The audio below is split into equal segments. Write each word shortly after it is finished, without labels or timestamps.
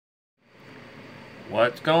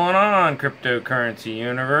What's going on, cryptocurrency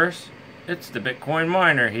universe? It's the Bitcoin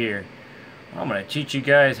miner here. I'm going to teach you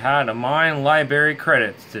guys how to mine LBRY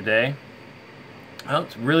credits today. Well,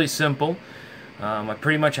 it's really simple. I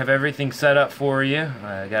pretty much have everything set up for you.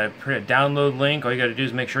 I got a download link. All you got to do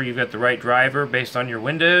is make sure you've got the right driver based on your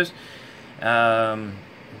Windows. Sign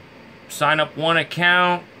up one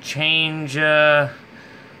account, change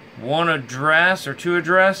one address or two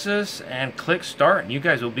addresses, and click start, and you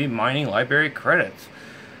guys will be mining LBRY credits.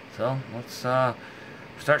 So let's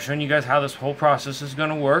start showing you guys how this whole process is going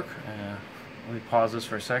to work. Let me pause this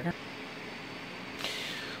for a second.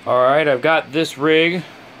 Alright, I've got this rig.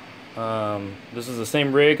 This is the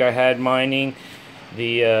same rig I had mining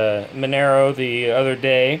the Monero the other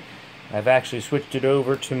day. I've actually switched it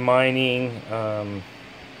over to mining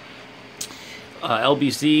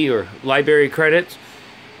LBC or LBRY credits,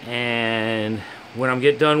 and when I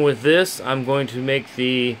get done with this, I'm going to make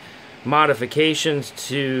the modifications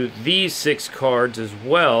to these 6 cards as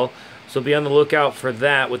well, so be on the lookout for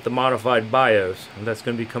that with the modified BIOS, and that's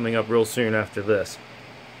going to be coming up real soon after this.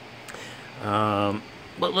 But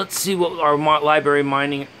let's see what our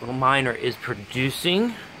LBRY miner is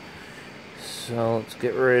producing. So let's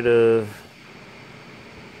get rid of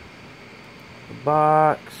the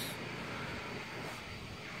box.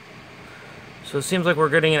 So it seems like we're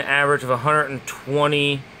getting an average of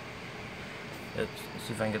 120. Let's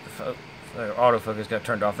see if I can get the autofocus got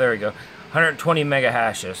turned off. There we go. 120 mega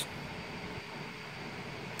hashes.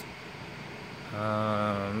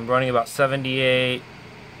 Running about 78,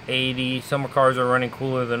 80. Some cards are running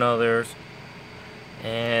cooler than others.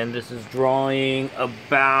 And this is drawing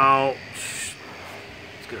about, let's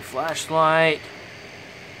get a flashlight,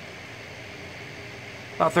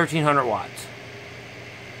 about 1300 watts.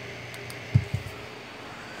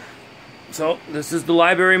 So this is the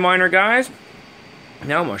LBRY miner, guys.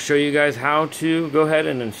 Now I'm going to show you guys how to go ahead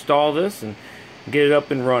and install this and get it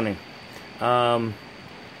up and running. For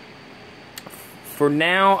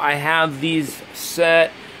now, I have these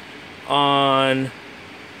set on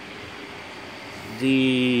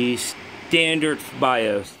the standard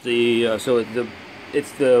BIOS. So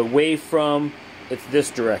it's the way from, it's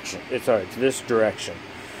this direction. It's this direction.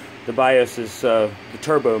 The BIOS is the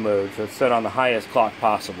turbo mode, so it's set on the highest clock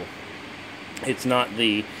possible. It's not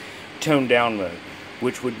the toned down mode,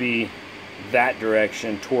 which would be that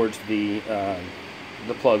direction towards the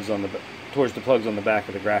plugs on the back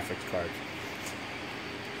of the graphics cards.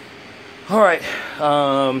 All right,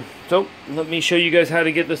 so let me show you guys how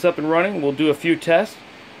to get this up and running. We'll do a few tests,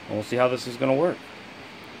 and we'll see how this is going to work.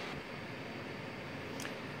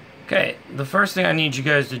 Okay, the first thing I need you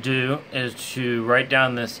guys to do is to write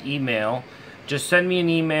down this email. Just send me an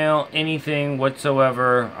email, anything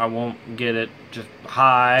whatsoever. I won't get it. Just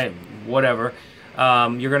hi, whatever.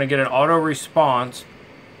 You're going to get an auto response,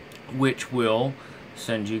 which will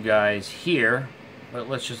send you guys here. But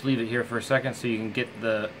let's just leave it here for a second so you can get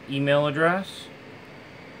the email address.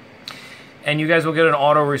 And you guys will get an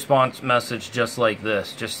auto response message just like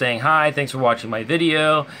this, just saying, hi, thanks for watching my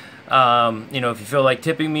video. You know, if you feel like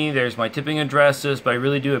tipping me, there's my tipping addresses. But I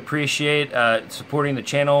really do appreciate supporting the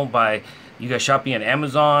channel by you guys shopping on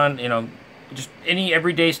Amazon. You know, just any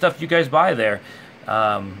everyday stuff you guys buy there.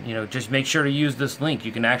 You know, just make sure to use this link.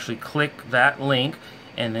 You can actually click that link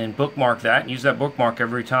and then bookmark that and use that bookmark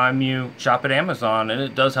every time you shop at Amazon, and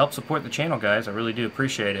it does help support the channel, guys. I really do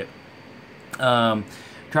appreciate it. Try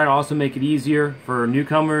to also make it easier for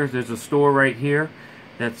newcomers. There's a store right here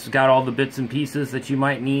that's got all the bits and pieces that you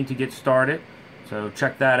might need to get started, so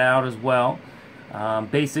check that out as well.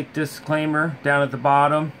 Basic disclaimer down at the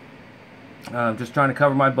bottom. Just trying to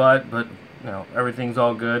cover my butt, but you know, everything's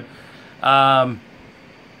all good. And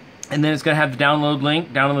then it's going to have the download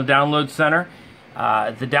link down in the download center.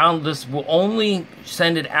 This will only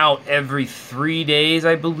send it out every 3 days,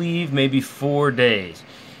 I believe, maybe 4 days.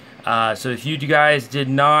 So if you guys did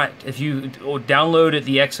not, if you downloaded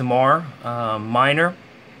the XMR miner,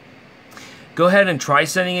 go ahead and try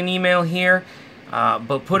sending an email here,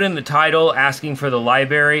 but put in the title asking for the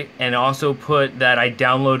LBRY, and also put that I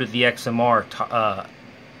downloaded the XMR,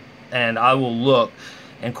 and I will look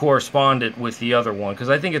and correspond it with the other one, because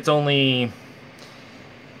I think it's only,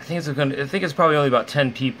 I think it's probably only about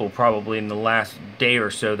 10 people probably in the last day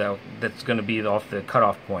or so that's going to be off the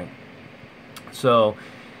cutoff point. So,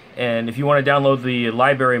 and if you want to download the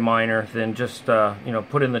LBRY miner, then just you know,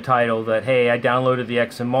 put in the title that, hey, I downloaded the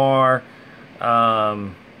XMR,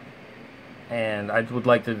 and I would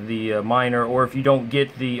like the miner. Or if you don't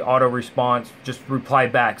get the auto response, just reply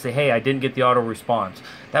back, say, hey, I didn't get the auto response.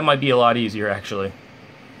 That might be a lot easier, actually.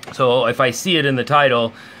 So if I see it in the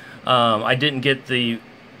title, I didn't get the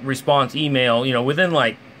response email, you know, within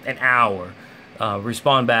like an hour.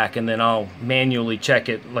 Respond back, and then I'll manually check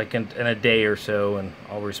it like in a day or so, and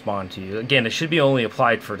I'll respond to you. Again, it should be only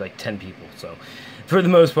applied for like 10 people, so for the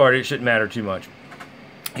most part it shouldn't matter too much.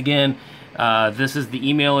 Again, this is the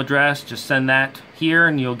email address. Just send that here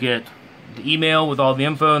and you'll get the email with all the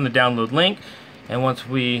info and the download link. And once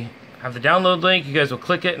we have the download link, you guys will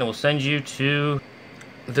click it and it will send you to,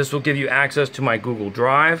 this will give you access to my Google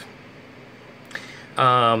Drive.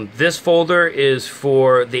 This folder is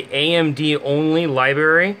for the AMD only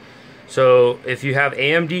library. So if you have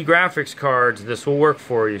AMD graphics cards, this will work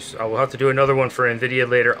for you. So I will have to do another one for NVIDIA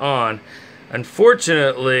later on.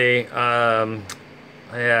 Unfortunately,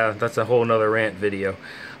 yeah, that's a whole nother rant video.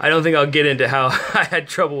 I don't think I'll get into how I had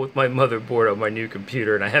trouble with my motherboard on my new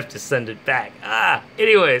computer and I have to send it back.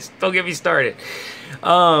 Anyways, don't get me started.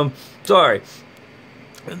 Sorry.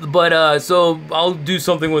 But, so I'll do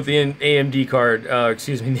something with the AMD card,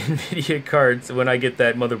 excuse me, the NVIDIA cards when I get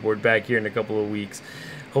that motherboard back here in a couple of weeks.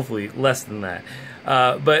 Hopefully less than that.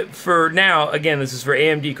 But for now, again, this is for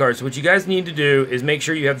AMD cards. So what you guys need to do is make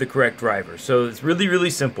sure you have the correct driver. So it's really,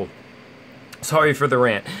 really simple. Sorry for the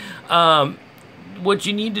rant. What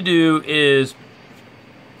you need to do is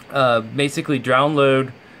basically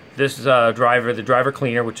download this driver, the driver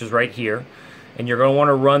cleaner, which is right here. And you're going to want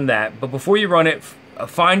to run that. But before you run it,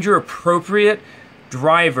 find your appropriate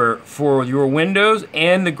driver for your Windows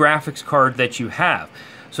and the graphics card that you have.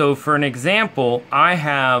 So for an example,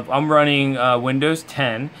 I'm running Windows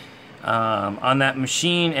 10 on that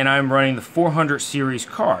machine, and I'm running the 400 series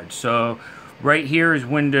card. So right here is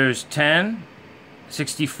Windows 10,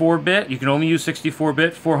 64-bit. You can only use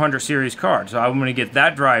 64-bit 400 series card. So I'm going to get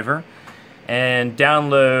that driver and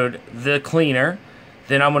download the cleaner.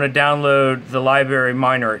 Then I'm going to download the library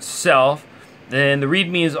miner itself. Then the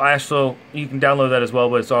README is also, you can download that as well,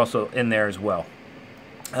 but it's also in there as well,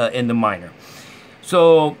 in the miner.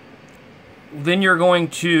 So then you're going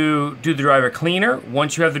to do the driver cleaner.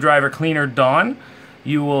 Once you have the driver cleaner done,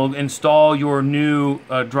 you will install your new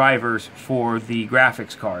drivers for the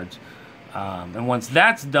graphics cards. And once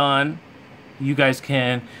that's done, you guys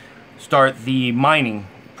can start the mining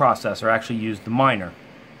process, or actually use the miner.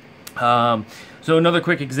 So another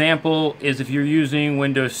quick example is if you're using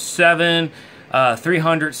Windows 7,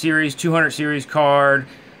 300 series, 200 series card,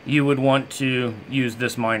 you would want to use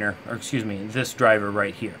this miner, or excuse me, this driver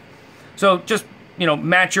right here. So just, you know,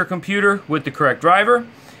 match your computer with the correct driver.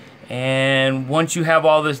 And once you have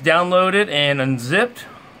all this downloaded and unzipped,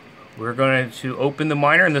 we're going to open the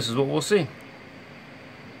miner, and this is what we'll see.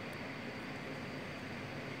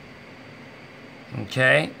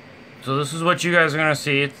 Okay, so this is what you guys are going to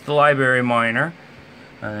see. It's the library miner.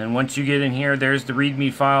 And once you get in here, there's the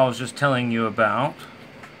README file I was just telling you about.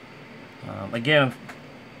 Again, I'm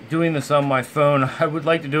doing this on my phone. I would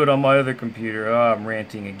like to do it on my other computer. Oh, I'm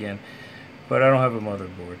ranting again. But I don't have a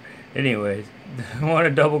motherboard. Anyways, I want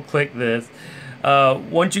to double click this.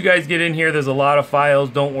 Once you guys get in here, there's a lot of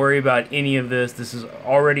files. Don't worry about any of this. This is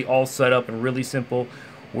already all set up and really simple.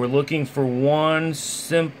 We're looking for one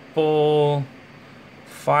simple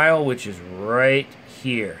file, which is right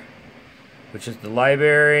here, which is the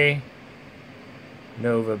library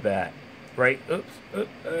Nova bat. Right, oops,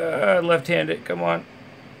 left-handed, come on.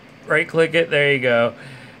 Right click it, there you go,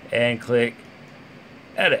 and click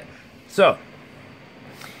edit. So,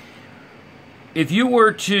 if you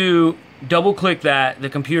were to double click that, the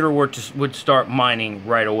computer would start mining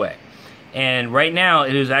right away. And right now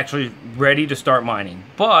it is actually ready to start mining,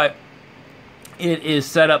 but it is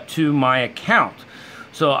set up to my account.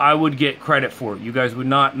 So I would get credit for it. You guys would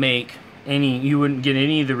not make any, you wouldn't get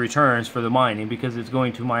any of the returns for the mining because it's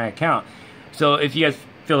going to my account. So if you guys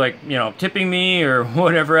feel like, you know, tipping me or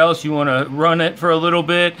whatever else, you want to run it for a little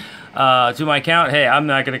bit to my account, hey, I'm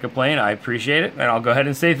not going to complain. I appreciate it, and I'll go ahead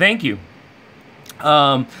and say thank you.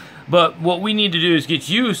 But what we need to do is get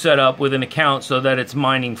you set up with an account so that it's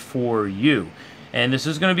mining for you. And this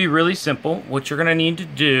is going to be really simple. What you're going to need to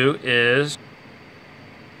do is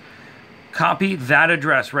copy that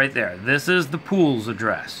address right there. This is the pool's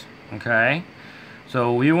address, okay?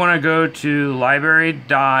 So we want to go to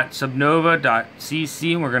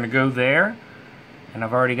library.subnova.cc, and we're going to go there. And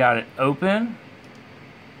I've already got it open,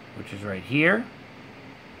 which is right here.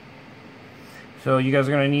 So you guys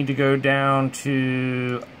are going to need to go down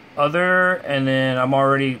to other, and then I'm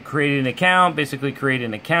already created an account. Basically create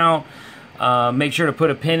an account. Make sure to put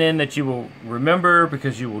a pin in that you will remember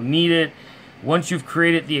because you will need it. Once you've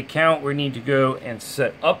created the account, we need to go and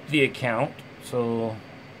set up the account. So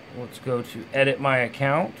let's go to edit my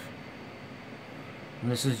account.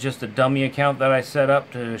 And this is just a dummy account that I set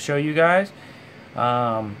up to show you guys.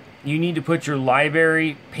 you need to put your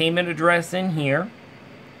LBRY payment address in here.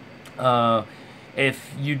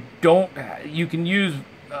 If you don't, you can use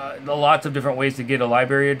lots of different ways to get a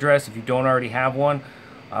LBRY address if you don't already have one.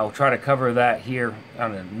 I'll try to cover that here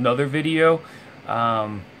on another video.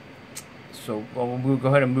 So we'll go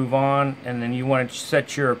ahead and move on, and then you want to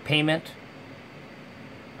set your payment.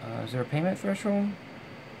 Is there a payment threshold?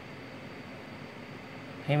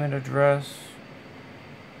 Payment address.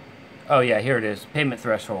 Oh yeah, here it is. Payment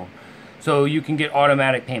threshold. So you can get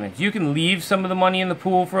automatic payments. You can leave some of the money in the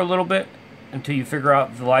pool for a little bit until you figure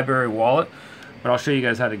out the LBRY wallet. But I'll show you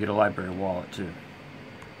guys how to get a LBRY wallet too.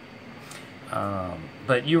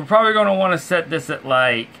 But you're probably going to want to set this at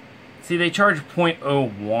like, see, they charge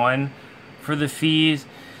 0.01 for the fees.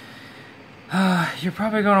 You're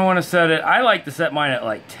probably going to want to set it, I like to set mine at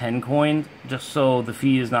like 10 coins, just so the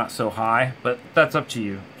fee is not so high, but that's up to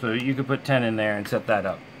you. So you could put 10 in there and set that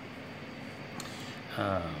up.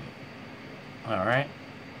 Alright.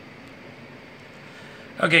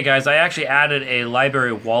 Okay guys, I actually added a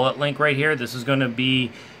LBRY wallet link right here. This is going to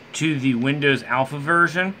be to the Windows Alpha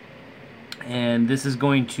version. And this is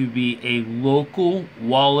going to be a local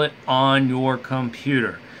wallet on your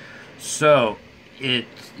computer. So,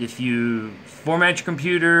 if you format your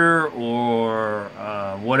computer or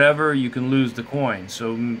whatever, you can lose the coin.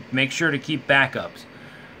 So make sure to keep backups.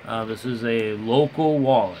 This is a local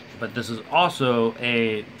wallet, but this is also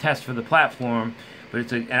a test for the platform, but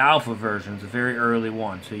it's an alpha version. It's a very early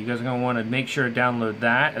one. So you guys are going to want to make sure to download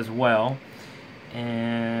that as well.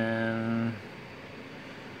 And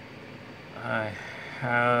I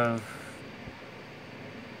have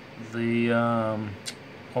the,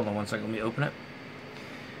 hold on one second, let me open it.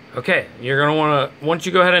 Okay, you're going to want to, once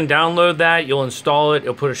you go ahead and download that, you'll install it.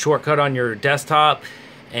 You'll put a shortcut on your desktop,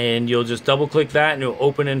 and you'll just double click that, and it'll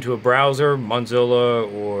open into a browser,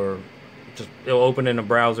 Mozilla, or just, it'll open in a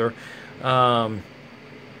browser.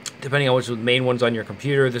 Depending on which of the main one's on your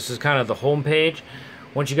computer. This is kind of the home page.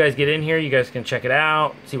 Once you guys get in here, you guys can check it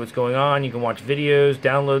out, see what's going on. You can watch videos,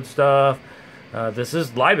 download stuff. This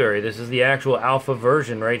is LBRY. This is the actual alpha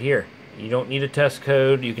version right here. You don't need a test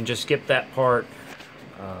code. You can just skip that part.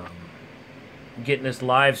 Getting this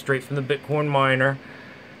live straight from the Bitcoin miner.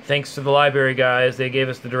 Thanks to the LBRY guys. They gave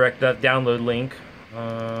us the direct download link.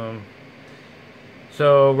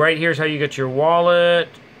 So right here's how you get your wallet.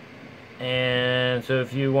 And so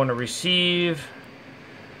if you want to receive,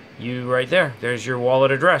 right there's your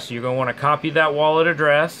wallet address. You're going to want to copy that wallet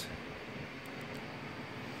address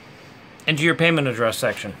into your payment address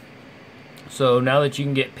section. So now that you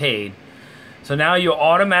can get paid. So now you'll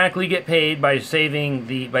automatically get paid by setting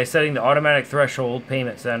the automatic threshold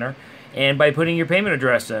payment center and by putting your payment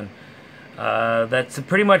address in. That's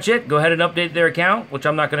pretty much it. Go ahead and update their account, which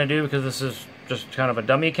I'm not going to do because this is just kind of a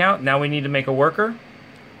dummy account. Now we need to make a worker.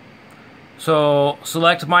 So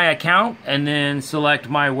select my account and then select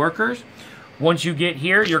my workers. Once you get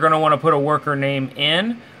here, you're going to want to put a worker name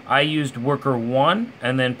in. I used worker 1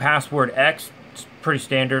 and then password X. It's pretty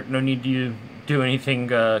standard. No need to do anything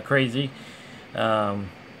crazy.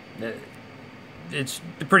 It's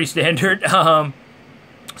pretty standard.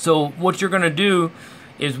 So what you're going to do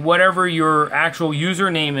is whatever your actual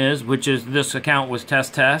username is, which is this account was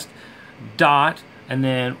test dot, and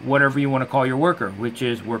then whatever you want to call your worker, which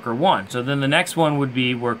is worker 1. So then the next one would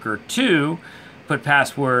be worker 2, put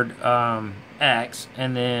password X,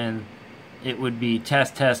 and then it would be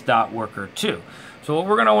test.worker2. So what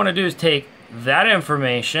we're going to want to do is take that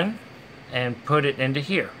information and put it into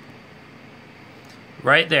here.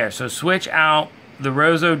 Right there. So switch out the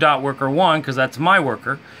rozo.worker1, because that's my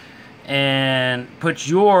worker, and put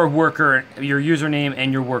your worker, your username,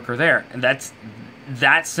 and your worker there. And that's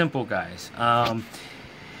that simple, guys.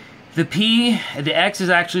 The X is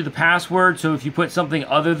actually the password, so if you put something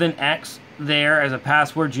other than X there as a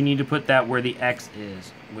password, you need to put that where the X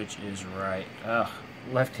is, which is right,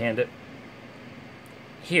 left-handed,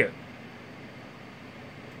 here.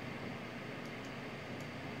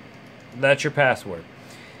 That's your password.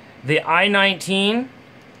 The I-19,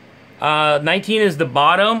 19 is the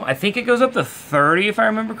bottom. I think it goes up to 30 if I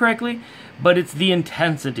remember correctly, but it's the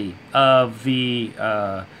intensity of the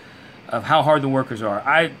of how hard the workers are.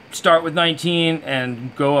 I start with 19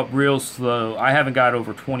 and go up real slow. I haven't got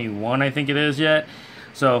over 21, I think it is yet.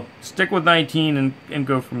 So stick with 19 and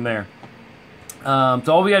go from there. So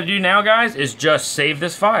all we got to do now, guys, is just save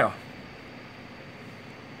this file.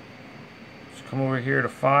 Just come over here to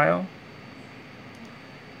File,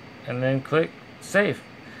 and then click Save.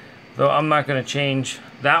 Though I'm not going to change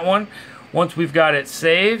that one. Once we've got it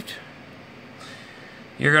saved,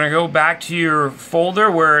 you're going to go back to your folder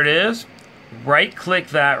where it is, right click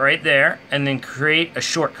that right there and then create a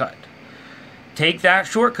shortcut. Take that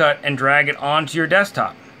shortcut and drag it onto your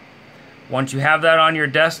desktop. Once you have that on your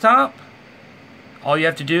desktop, all you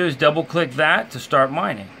have to do is double click that to start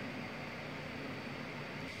mining.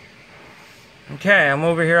 Okay, I'm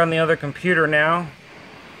over here on the other computer now,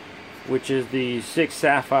 which is the 6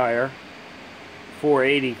 Sapphire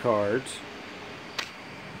 480 cards.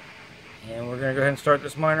 And we're going to go ahead and start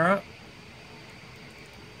this miner up.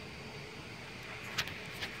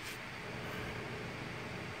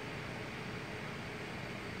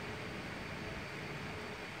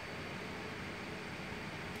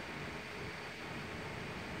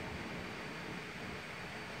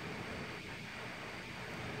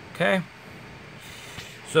 Okay.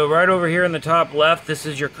 So right over here in the top left, this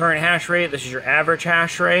is your current hash rate. This is your average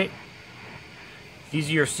hash rate. These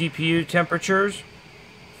are your CPU temperatures,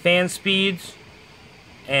 fan speeds,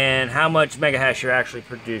 and how much mega hash you're actually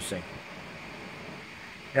producing.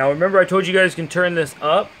 Now remember, I told you guys can turn this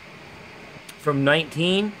up from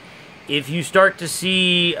 19. If you start to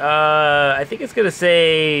see, I think it's going to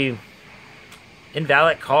say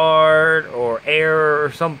invalid card or error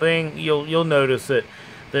or something, you'll notice it.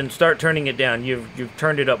 Then start turning it down. You've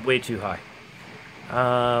turned it up way too high.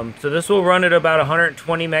 So this will run at about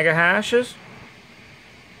 120 mega hashes.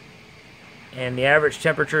 And the average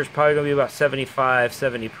temperature is probably going to be about 75,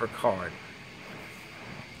 70 per card.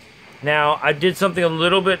 Now, I did something a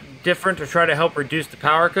little bit different to try to help reduce the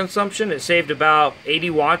power consumption. It saved about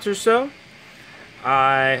 80 watts or so.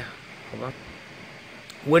 I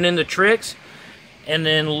went into tricks and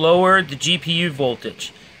then lowered the GPU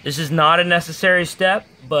voltage. This is not a necessary step,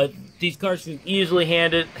 but these cards can easily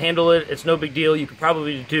handle it. It's no big deal. You could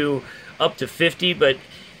probably do up to 50, but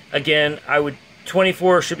again,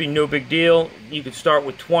 24 should be no big deal. You could start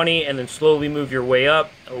with 20 and then slowly move your way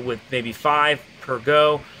up with maybe 5 per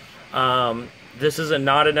go. This is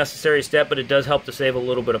not a necessary step, but it does help to save a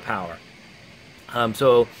little bit of power.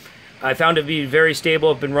 So I found it to be very stable.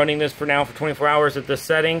 I've been running this for 24 hours at this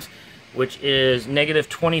settings, which is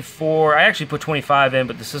 -24. I actually put 25 in,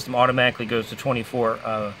 but the system automatically goes to 24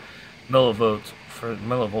 millivolts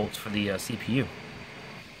for the CPU.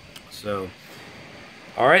 So,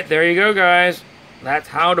 all right, there you go, guys. That's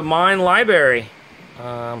how to mine LBRY.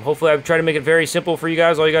 Hopefully, I've tried to make it very simple for you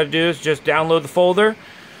guys. All you got to do is just download the folder,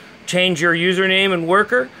 change your username and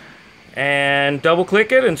worker, and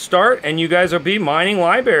double-click it and start, and you guys will be mining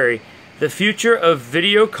LBRY, the future of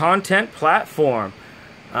video content platform.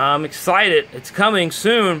 I'm excited. It's coming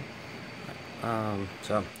soon. All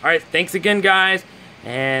right, thanks again, guys.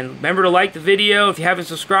 And remember to like the video. If you haven't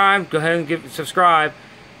subscribed, go ahead and subscribe.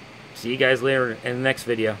 See you guys later in the next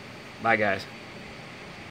video. Bye, guys.